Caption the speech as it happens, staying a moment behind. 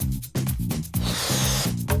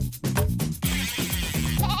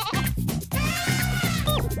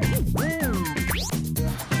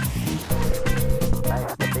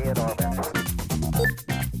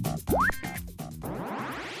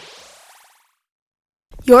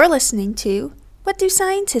You're listening to What Do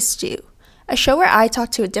Scientists Do? A show where I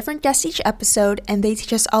talk to a different guest each episode and they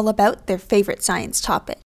teach us all about their favorite science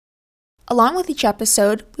topic. Along with each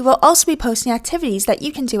episode, we will also be posting activities that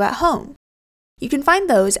you can do at home. You can find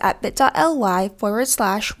those at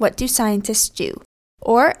bit.ly/What Do Scientists Do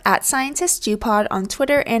or at ScientistsDoPod on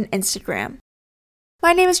Twitter and Instagram.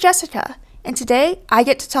 My name is Jessica, and today I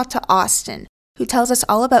get to talk to Austin, who tells us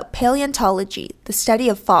all about paleontology, the study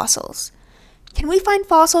of fossils. Can we find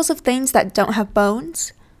fossils of things that don't have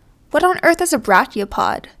bones? What on earth is a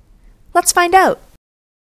brachiopod? Let's find out.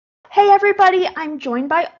 Hey everybody, I'm joined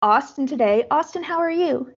by Austin today. Austin, how are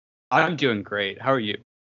you? I'm doing great. How are you?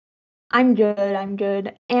 I'm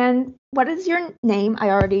good. And what is your name?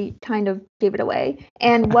 I already kind of gave it away.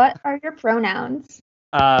 And what are your pronouns?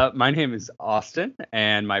 My name is Austin,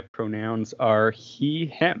 and my pronouns are he,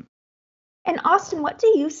 him. And Austin, what do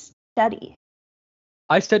you study?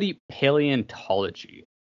 I study paleontology.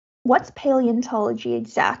 What's paleontology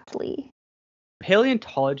exactly?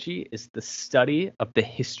 Paleontology is the study of the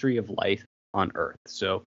history of life on Earth.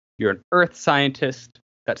 So you're an Earth scientist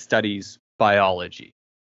that studies biology.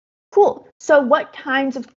 Cool. So what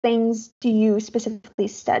kinds of things do you specifically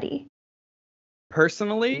study?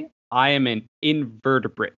 Personally, I am an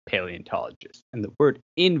invertebrate paleontologist, and the word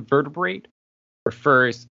invertebrate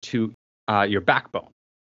refers to your backbone.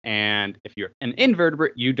 And if you're an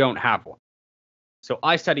invertebrate, you don't have one. So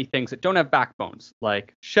I study things that don't have backbones,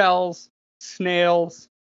 like shells, snails,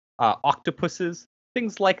 octopuses,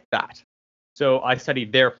 things like that. So I study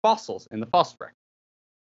their fossils in the fossil record.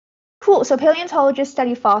 Cool. So paleontologists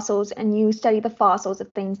study fossils, and you study the fossils of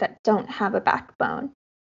things that don't have a backbone.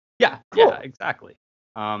 Yeah, Cool. Yeah, exactly.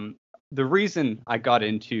 The reason I got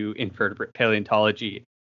into invertebrate paleontology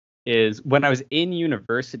is when I was in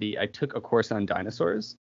university, I took a course on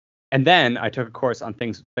dinosaurs. And then I took a course on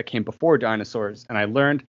things that came before dinosaurs, and I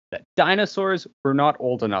learned that dinosaurs were not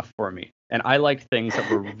old enough for me. And I liked things that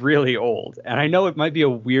were really old. And I know it might be a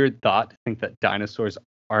weird thought to think that dinosaurs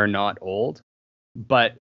are not old,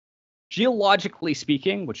 but geologically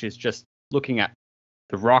speaking, which is just looking at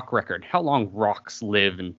the rock record, how long rocks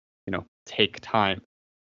live and, take time,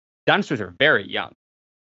 dinosaurs are very young.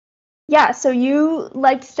 Yeah, so you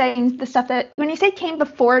liked studying the stuff that, when you say came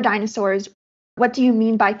before dinosaurs, what do you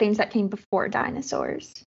mean by things that came before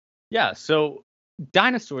dinosaurs? Yeah, so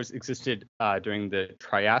dinosaurs existed during the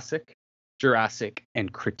Triassic, Jurassic,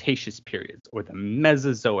 and Cretaceous periods, or the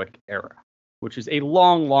Mesozoic era, which is a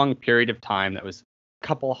long, long period of time that was a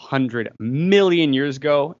couple 100 million years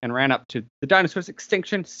ago and ran up to the dinosaurs'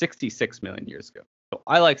 extinction 66 million years ago. So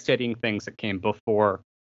I like studying things that came before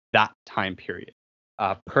that time period.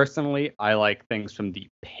 Personally, I like things from the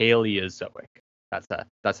Paleozoic.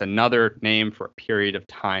 That's another name for a period of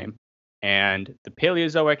time. And the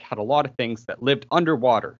Paleozoic had a lot of things that lived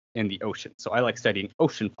underwater in the ocean. So I like studying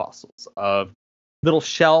ocean fossils of little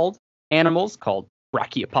shelled animals called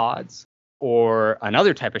brachiopods, or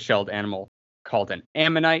another type of shelled animal called an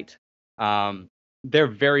ammonite. They're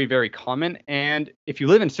very, very common. And if you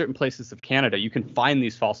live in certain places of Canada, you can find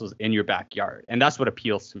these fossils in your backyard. And that's what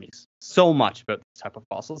appeals to me so much about this type of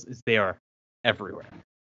fossils, is they are everywhere.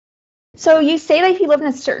 So you say that if you live in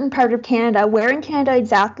a certain part of Canada, where in Canada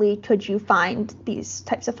exactly could you find these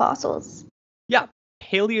types of fossils? Yeah,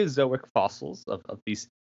 Paleozoic fossils of these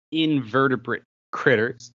invertebrate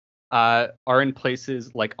critters are in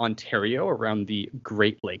places like Ontario, around the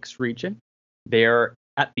Great Lakes region. They're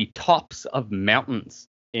at the tops of mountains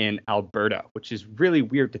in Alberta, which is really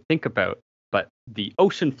weird to think about. But the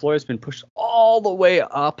ocean floor has been pushed all the way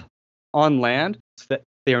up on land so that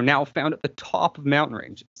they are now found at the top of mountain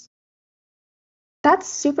ranges. That's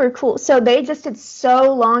super cool. So they existed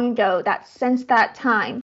so long ago that since that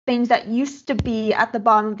time, things that used to be at the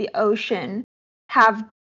bottom of the ocean have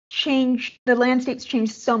changed. The landscape's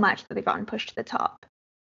changed so much that they've gotten pushed to the top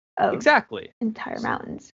of entire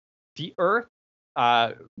mountains. The Earth,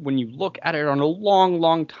 when you look at it on a long,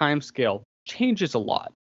 long time scale, changes a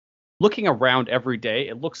lot. Looking around every day,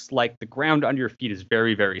 it looks like the ground under your feet is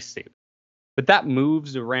very, very stable. But that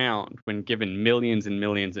moves around when given millions and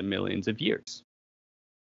millions and millions of years.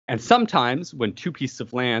 And sometimes when two pieces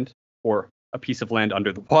of land, or a piece of land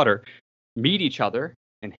under the water, meet each other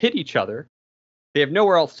and hit each other, they have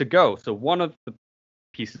nowhere else to go. So one of the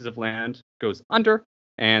pieces of land goes under,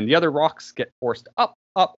 and the other rocks get forced up,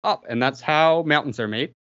 up, up. And that's how mountains are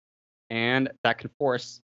made. And that can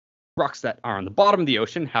force rocks that are on the bottom of the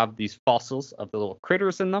ocean, have these fossils of the little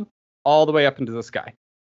critters in them, all the way up into the sky.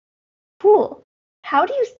 Cool. How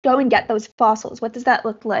do you go and get those fossils? What does that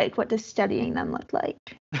look like? What does studying them look like?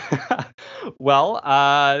 Well,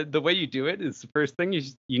 the way you do it is the first thing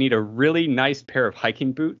you need a really nice pair of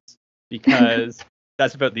hiking boots because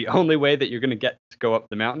that's about the only way that you're going to get to go up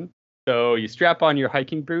the mountain. So you strap on your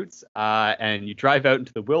hiking boots and you drive out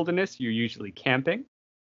into the wilderness. You're usually camping,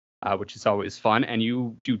 which is always fun, and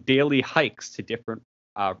you do daily hikes to different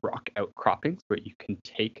rock outcroppings where you can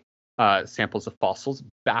take samples of fossils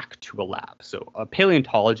back to a lab. So a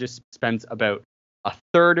paleontologist spends about a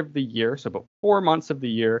third of the year, so about 4 months of the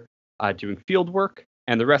year, doing field work,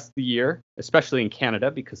 and the rest of the year, especially in Canada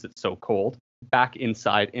because it's so cold, back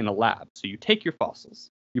inside in a lab. So you take your fossils,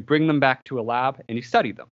 you bring them back to a lab, and you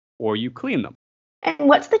study them, or you clean them. And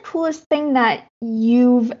what's the coolest thing that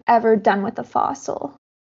you've ever done with a fossil?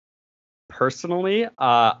 Personally,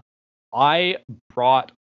 I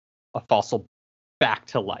brought a fossil back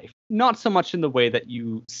to life. Not so much in the way that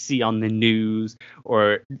you see on the news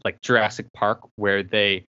or like Jurassic Park, where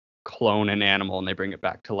they clone an animal and they bring it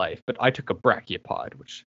back to life. But I took a brachiopod,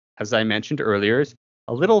 which, as I mentioned earlier, is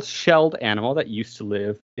a little shelled animal that used to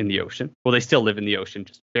live in the ocean. Well, they still live in the ocean,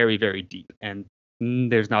 just very, very deep. And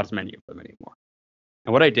there's not as many of them anymore.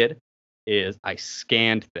 And what I did is I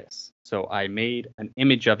scanned this. So I made an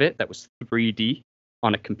image of it that was 3D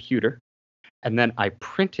on a computer. And then I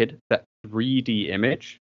printed that 3D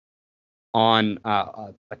image on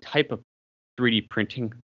a type of 3D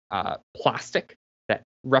printing plastic that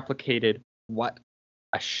replicated what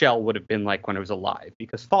a shell would have been like when it was alive,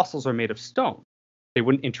 because fossils are made of stone. They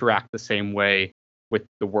wouldn't interact the same way with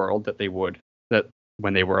the world that they would that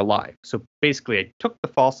when they were alive. So basically, I took the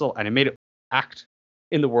fossil and I made it act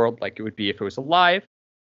in the world like it would be if it was alive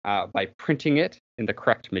by printing it in the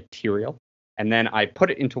correct material. And then I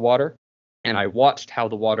put it into water and I watched how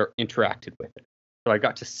the water interacted with it. So I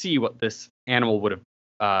got to see what this animal would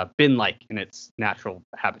have been like in its natural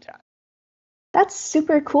habitat. That's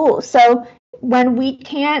super cool. So when we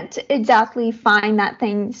can't exactly find that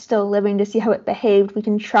thing still living to see how it behaved, we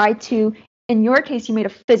can try to, in your case, you made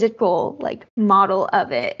a physical like model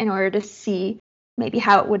of it in order to see maybe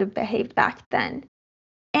how it would have behaved back then.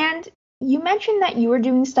 And you mentioned that you were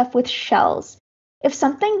doing stuff with shells. If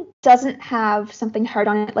something doesn't have something hard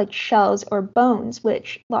on it like shells or bones,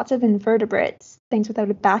 which lots of invertebrates, things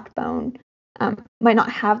without a backbone, might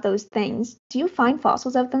not have those things, do you find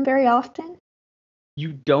fossils of them very often?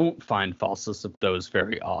 You don't find fossils of those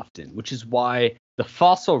very often, which is why the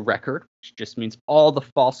fossil record, which just means all the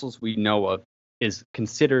fossils we know of, is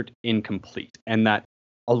considered incomplete, and that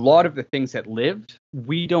a lot of the things that lived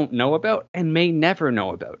we don't know about and may never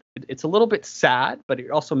know about. It's a little bit sad, but it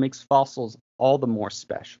also makes fossils all the more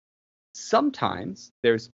special. Sometimes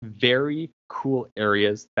there's very cool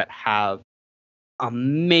areas that have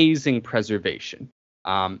amazing preservation.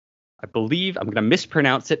 I believe I'm going to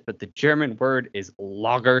mispronounce it, but the German word is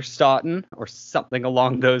Lagerstätten or something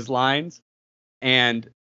along those lines. And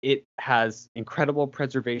it has incredible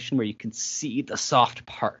preservation where you can see the soft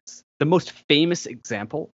parts. The most famous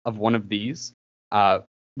example of one of these,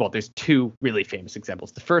 well, there's two really famous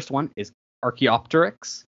examples. The first one is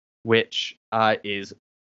Archaeopteryx, which is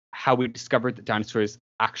how we discovered that dinosaurs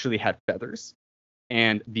actually had feathers.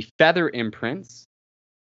 And the feather imprints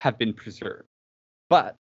have been preserved.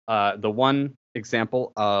 But the one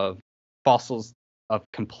example of fossils of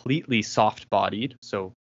completely soft-bodied,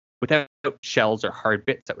 so without shells or hard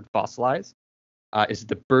bits that would fossilize, is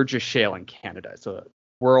the Burgess Shale in Canada. It's a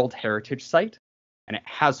World Heritage Site, and it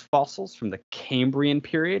has fossils from the Cambrian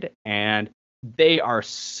period, and they are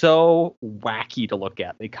so wacky to look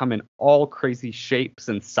at. They come in all crazy shapes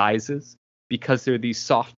and sizes because they're these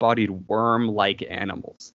soft-bodied worm-like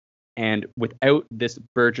animals. And without this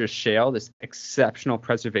Burgess Shale, this exceptional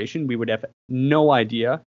preservation, we would have no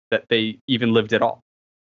idea that they even lived at all.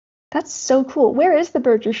 That's so cool. Where is the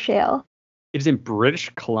Burgess Shale? It is in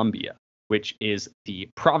British Columbia, which is the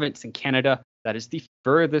province in Canada that is the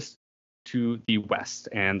furthest to the west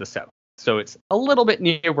and the south. So it's a little bit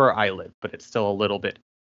near where I live, but it's still a little bit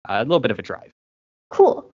of a drive.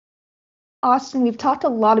 Cool. Austin, we've talked a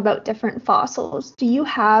lot about different fossils. Do you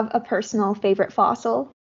have a personal favorite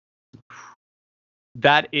fossil?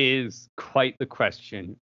 That is quite the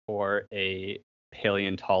question for a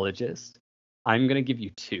paleontologist. I'm going to give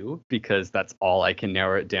you two because that's all I can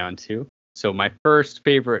narrow it down to. So my first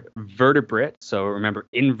favorite vertebrate, so remember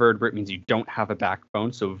invertebrate means you don't have a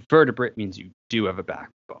backbone, so vertebrate means you do have a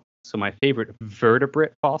backbone. So my favorite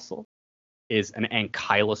vertebrate fossil is an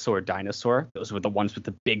ankylosaur dinosaur. Those were the ones with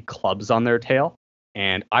the big clubs on their tail.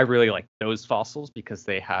 And I really like those fossils because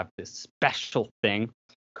they have this special thing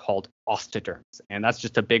called osteoderms. And that's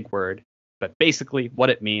just a big word. But basically, what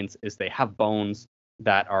it means is they have bones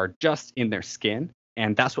that are just in their skin,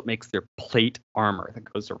 and that's what makes their plate armor that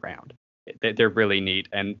goes around. They're really neat,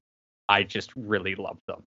 and I just really love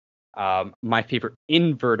them. My favorite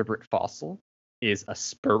invertebrate fossil is a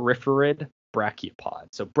spiriferid brachiopod.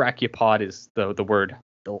 So brachiopod is the word,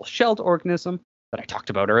 the little shelled organism that I talked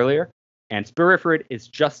about earlier. And spiriferid is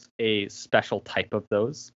just a special type of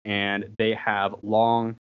those. And they have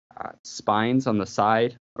long spines on the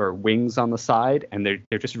side or wings on the side. And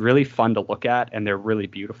they're just really fun to look at. And they're really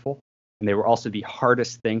beautiful. And they were also the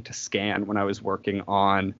hardest thing to scan when I was working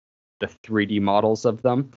on the 3D models of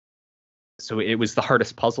them. So it was the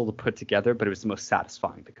hardest puzzle to put together, but it was the most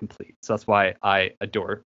satisfying to complete. So that's why I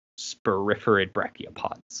adore spiriferid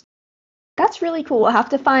brachiopods. That's really cool. We'll have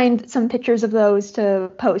to find some pictures of those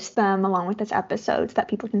to post them along with this episode so that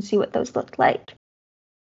people can see what those look like.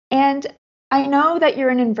 And I know that you're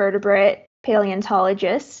an invertebrate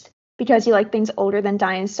paleontologist because you like things older than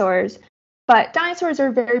dinosaurs, but dinosaurs are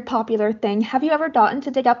a very popular thing. Have you ever gotten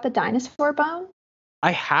to dig up a dinosaur bone?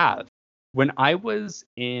 I have. When I was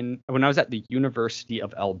at the University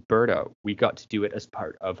of Alberta, we got to do it as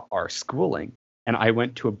part of our schooling. And I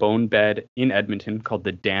went to a bone bed in Edmonton called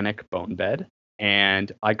the Danic Bone Bed.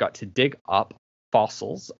 And I got to dig up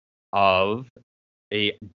fossils of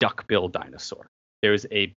a duckbill dinosaur. There's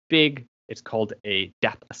it's called a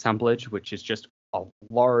death assemblage, which is just a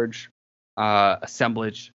large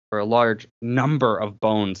assemblage for a large number of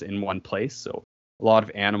bones in one place. So a lot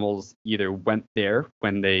of animals either went there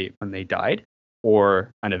when they died,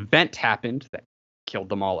 or an event happened that killed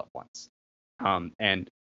them all at once. And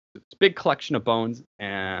it's a big collection of bones,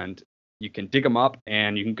 and you can dig them up,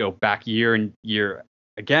 and you can go back year and year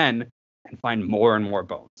again and find more and more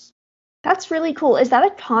bones. That's really cool. Is that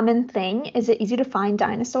a common thing? Is it easy to find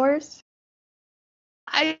dinosaurs?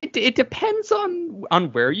 It depends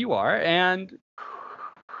on where you are and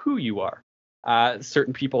who you are.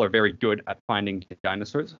 Certain people are very good at finding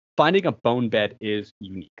dinosaurs. Finding a bone bed is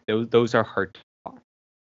unique. Those are hard to find.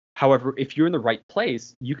 However, if you're in the right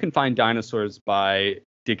place, you can find dinosaurs by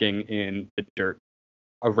digging in the dirt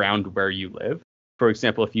around where you live. For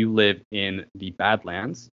example, if you live in the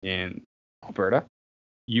Badlands in Alberta,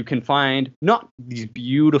 you can find not these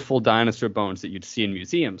beautiful dinosaur bones that you'd see in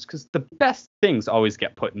museums, because the best things always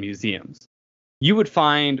get put in museums. You would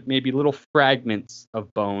find maybe little fragments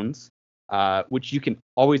of bones, which you can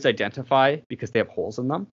always identify because they have holes in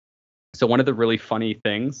them. So one of the really funny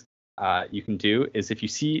things you can do is if you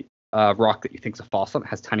see a rock that you think is a fossil and it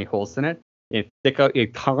has tiny holes in it, you stick out your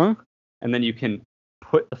tongue, and then you can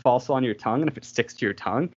put the fossil on your tongue, and if it sticks to your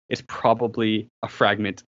tongue, it's probably a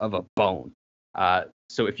fragment of a bone.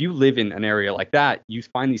 So if you live in an area like that, you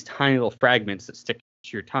find these tiny little fragments that stick to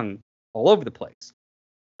your tongue all over the place.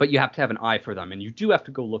 But you have to have an eye for them, and you do have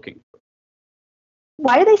to go looking for them.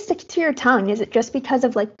 Why do they stick to your tongue? Is it just because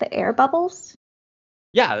of like the air bubbles?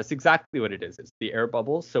 Yeah, that's exactly what it is. It's the air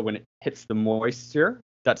bubbles. So when it hits the moisture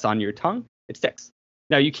that's on your tongue, it sticks.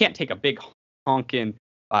 Now, you can't take a big honking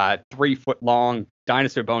 3-foot-long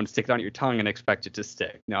dinosaur bone, stick it on your tongue, and expect it to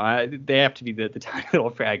stick. No, they have to be the tiny little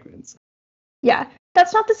fragments. Yeah,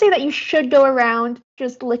 that's not to say that you should go around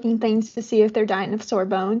just licking things to see if they're dinosaur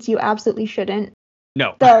bones. You absolutely shouldn't.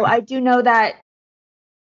 No. Though I do know that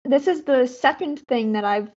this is the second thing that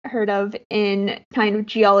I've heard of in kind of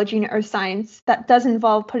geology and earth science that does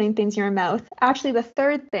involve putting things in your mouth. Actually, the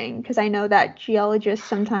third thing, because I know that geologists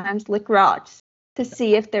sometimes lick rocks to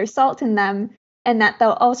see if there's salt in them, and that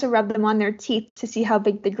they'll also rub them on their teeth to see how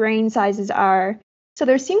big the grain sizes are. So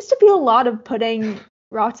there seems to be a lot of putting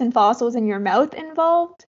rocks and fossils in your mouth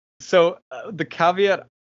involved. So the caveat,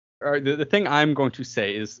 or the thing I'm going to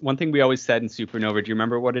say is one thing we always said in Supernova. Do you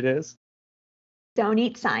remember what it is? Don't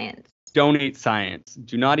eat science. Don't eat science.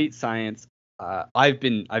 Do not eat science. I've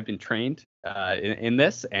been trained in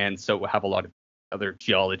this, and so we have a lot of other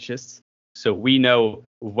geologists. So we know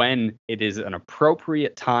when it is an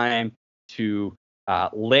appropriate time to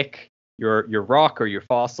lick your rock or your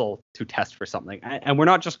fossil to test for something. And we're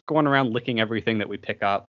not just going around licking everything that we pick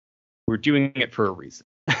up. We're doing it for a reason.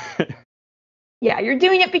 Yeah, you're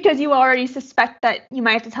doing it because you already suspect that you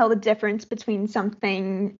might have to tell the difference between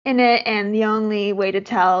something in it, and the only way to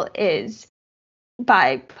tell is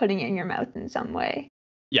by putting it in your mouth in some way.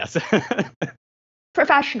 Yes.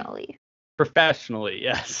 Professionally. Professionally,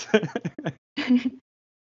 yes.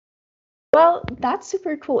 Well, that's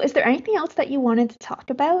super cool. Is there anything else that you wanted to talk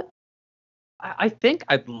about? I think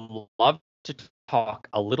I'd love to talk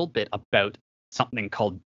a little bit about something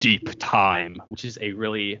called deep time, which is a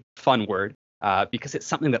really fun word because it's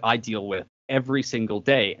something that I deal with every single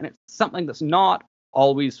day. And it's something that's not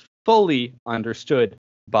always fully understood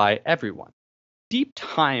by everyone. Deep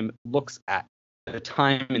time looks at the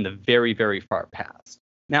time in the very, very far past.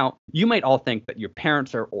 Now, you might all think that your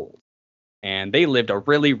parents are old and they lived a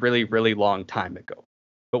really, really, really long time ago.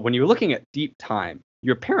 But when you're looking at deep time,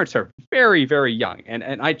 your parents are very, very young.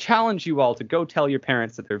 And I challenge you all to go tell your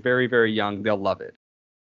parents that they're very, very young. They'll love it.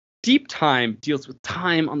 Deep time deals with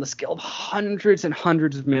time on the scale of hundreds and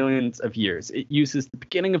hundreds of millions of years. It uses the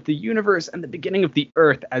beginning of the universe and the beginning of the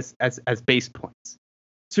Earth as base points.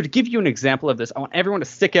 So to give you an example of this, I want everyone to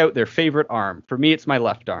stick out their favorite arm. For me, it's my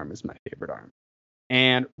left arm is my favorite arm.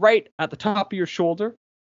 And right at the top of your shoulder,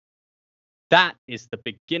 that is the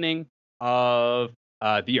beginning of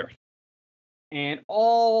the Earth. And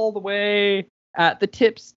all the way at the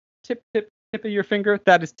tip of your finger,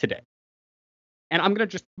 that is today. And I'm going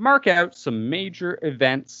to just mark out some major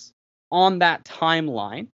events on that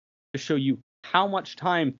timeline to show you how much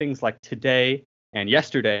time things like today and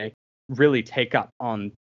yesterday really take up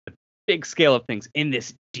on the big scale of things in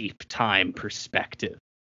this deep time perspective.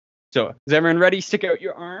 So is everyone ready? Stick out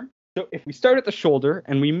your arm. So if we start at the shoulder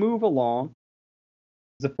and we move along,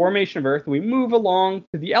 the formation of Earth, we move along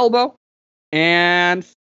to the elbow, and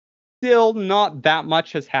still not that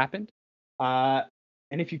much has happened.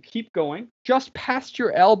 And if you keep going, just past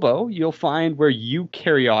your elbow, you'll find where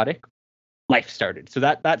eukaryotic life started. So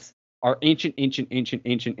that's our ancient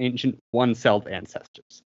one-celled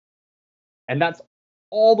ancestors. And that's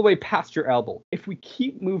all the way past your elbow. If we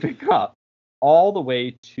keep moving up all the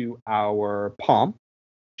way to our palm,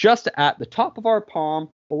 just at the top of our palm,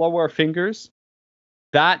 below our fingers,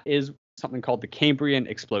 that is something called the Cambrian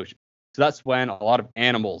explosion. So that's when a lot of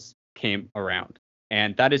animals came around.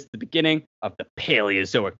 And that is the beginning of the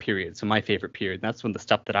Paleozoic period. So my favorite period. That's when the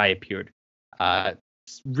stuff that I appeared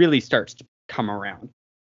really starts to come around.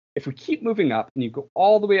 If we keep moving up and you go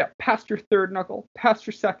all the way up past your third knuckle, past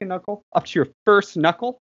your second knuckle, up to your first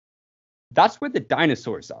knuckle, that's where the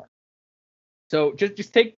dinosaurs are. So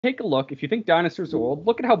just take a look. If you think dinosaurs are old,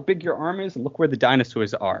 look at how big your arm is and look where the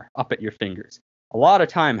dinosaurs are up at your fingers. A lot of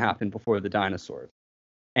time happened before the dinosaurs.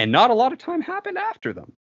 And not a lot of time happened after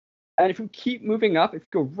them. And if you keep moving up, if you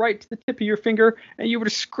go right to the tip of your finger and you were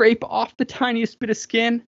to scrape off the tiniest bit of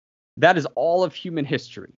skin, that is all of human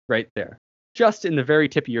history right there, just in the very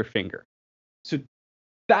tip of your finger. So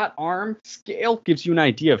that arm scale gives you an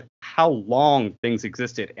idea of how long things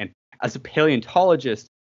existed. And as a paleontologist,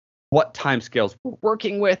 what time scales we're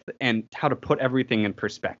working with and how to put everything in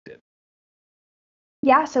perspective.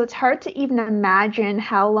 Yeah, so it's hard to even imagine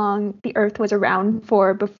how long the Earth was around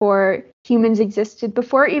for before humans existed,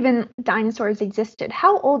 before even dinosaurs existed.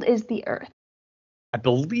 How old is the Earth? I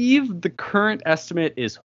believe the current estimate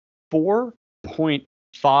is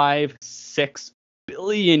 4.56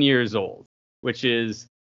 billion years old, which is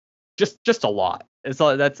just a lot.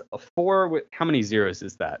 That's a 4 with how many zeros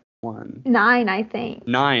is that? 1. 9, I think.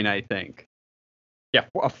 9, I think. Yeah,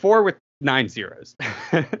 a 4 with 9 zeros.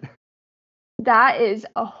 That is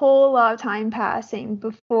a whole lot of time passing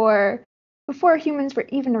before humans were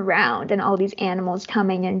even around, and all these animals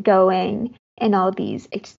coming and going, and all these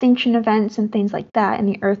extinction events and things like that, and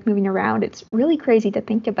the Earth moving around. It's really crazy to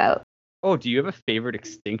think about. Oh, do you have a favorite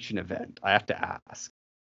extinction event? I have to ask.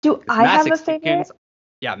 Do I have a favorite?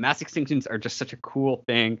 Yeah, mass extinctions are just such a cool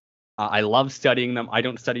thing. I love studying them. I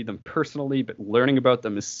don't study them personally, but learning about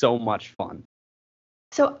them is so much fun.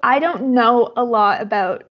 So I don't know a lot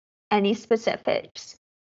about any specifics.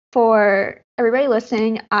 For everybody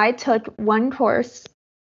listening, I took one course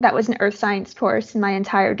that was an earth science course in my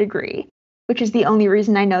entire degree, which is the only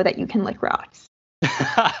reason I know that you can lick rocks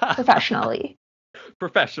professionally.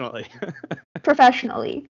 Professionally.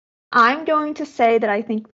 I'm going to say that I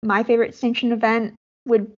think my favorite extinction event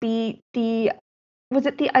would be was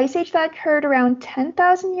it the Ice Age that occurred around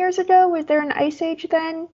 10,000 years ago? Was there an Ice Age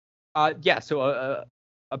then? Yeah, so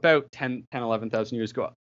about 11,000 years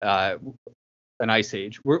ago, an ice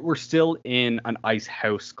age. We're still in an ice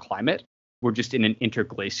house climate. We're just in an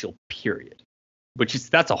interglacial period,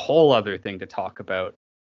 that's a whole other thing to talk about.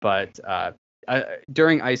 But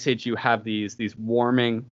during ice age, you have these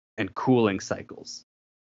warming and cooling cycles,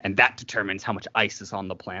 and that determines how much ice is on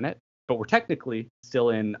the planet. But we're technically still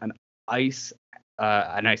in an ice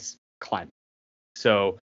climate.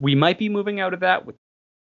 So we might be moving out of that with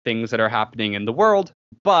things that are happening in the world,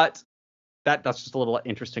 but that's just a little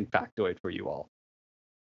interesting factoid for you all.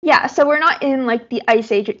 Yeah, so we're not in like the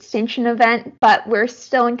Ice Age extinction event, but we're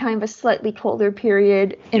still in kind of a slightly colder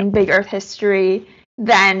period in big Earth history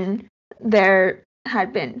than there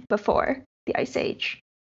had been before the Ice Age.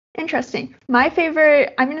 Interesting. My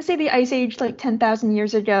favorite, I'm going to say the Ice Age like 10,000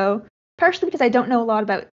 years ago, partially because I don't know a lot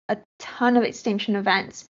about a ton of extinction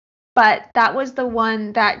events. but that was the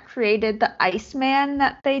one that created the Iceman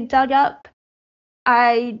that they dug up.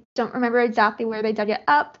 I don't remember exactly where they dug it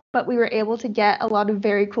up, but we were able to get a lot of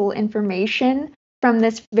very cool information from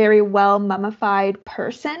this very well mummified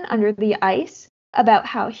person under the ice about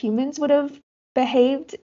how humans would have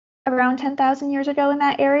behaved around 10,000 years ago in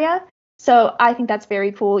that area. So I think that's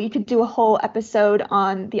very cool. You could do a whole episode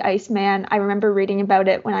on the Iceman. I remember reading about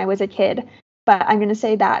it when I was a kid, but I'm going to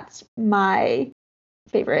say that's my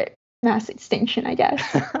favorite mass extinction, I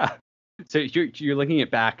guess. So you're linking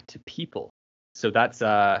it back to people. So that's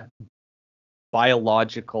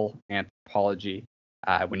biological anthropology.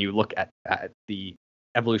 When you look at the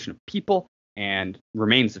evolution of people and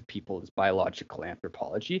remains of people is biological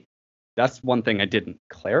anthropology. That's one thing I didn't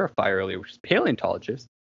clarify earlier, which is paleontologists.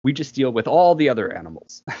 We just deal with all the other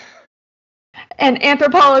animals. And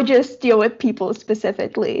anthropologists deal with people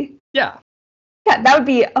specifically. Yeah. Yeah, that would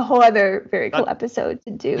be a whole other very cool episode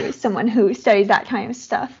to do with someone who studies that kind of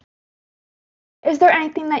stuff. Is there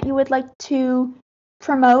anything that you would like to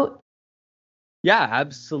promote? Yeah,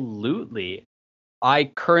 absolutely. I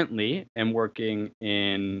currently am working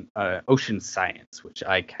in ocean science, which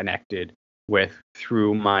I connected with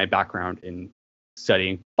through my background in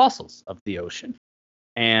studying fossils of the ocean.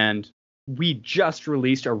 And we just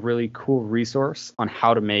released a really cool resource on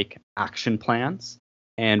how to make action plans.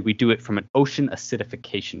 And we do it from an ocean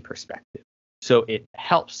acidification perspective. So it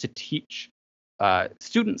helps to teach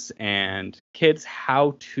students and kids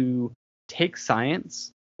how to take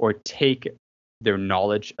science or take their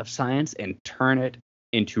knowledge of science and turn it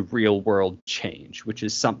into real world change, which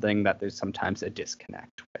is something that there's sometimes a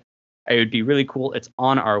disconnect with. It would be really cool. It's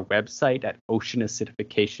on our website at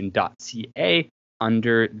oceanacidification.ca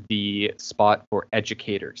under the spot for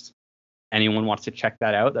educators. Anyone wants to check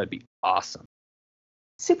that out, that'd be awesome.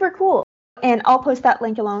 Super cool. And I'll post that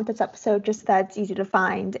link along with this episode just so that it's easy to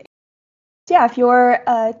find. Yeah, if you're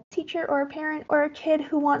a teacher or a parent or a kid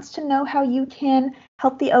who wants to know how you can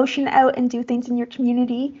help the ocean out and do things in your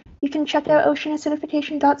community, you can check out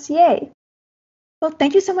oceanacidification.ca. Well,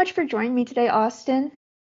 thank you so much for joining me today, Austin.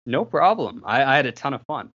 No problem. I had a ton of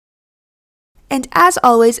fun. And as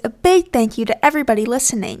always, a big thank you to everybody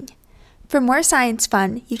listening. For more science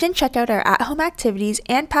fun, you can check out our at-home activities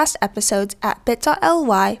and past episodes at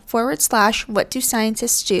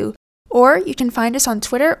bit.ly/whatdoscientistsdo, or you can find us on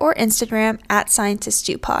Twitter or Instagram at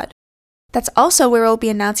ScientistDoPod. That's also where we'll be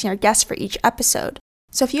announcing our guests for each episode.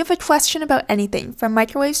 So if you have a question about anything from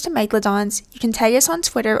microwaves to megalodons, you can tag us on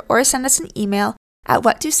Twitter or send us an email at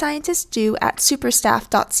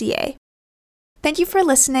whatdoscientistsdo@superstaff.ca. Thank you for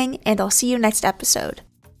listening, and I'll see you next episode.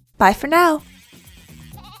 Bye for now!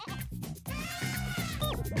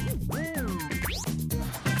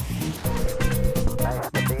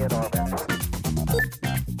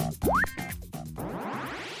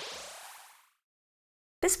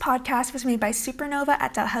 This podcast was made by Supernova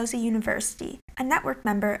at Dalhousie University, a network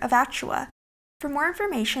member of Actua. For more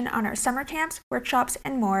information on our summer camps, workshops,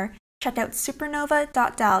 and more, check out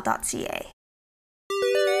supernova.dal.ca.